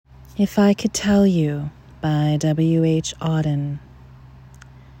If I Could Tell You by W.H. Auden.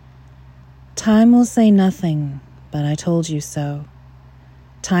 Time will say nothing, but I told you so.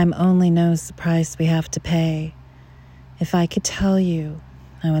 Time only knows the price we have to pay. If I could tell you,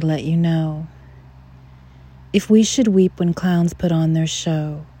 I would let you know. If we should weep when clowns put on their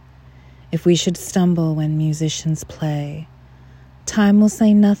show, if we should stumble when musicians play, time will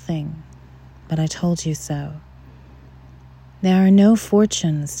say nothing, but I told you so. There are no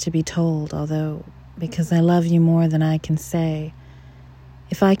fortunes to be told, although, because I love you more than I can say,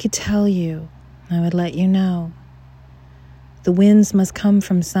 if I could tell you, I would let you know. The winds must come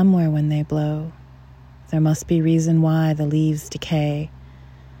from somewhere when they blow. There must be reason why the leaves decay.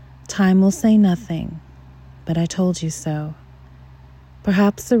 Time will say nothing, but I told you so.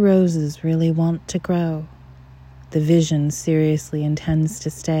 Perhaps the roses really want to grow. The vision seriously intends to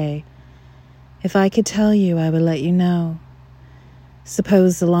stay. If I could tell you, I would let you know.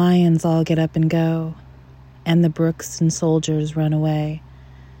 Suppose the lions all get up and go, and the brooks and soldiers run away.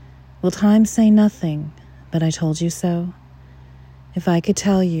 Will time say nothing, but I told you so? If I could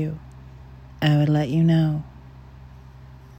tell you, I would let you know.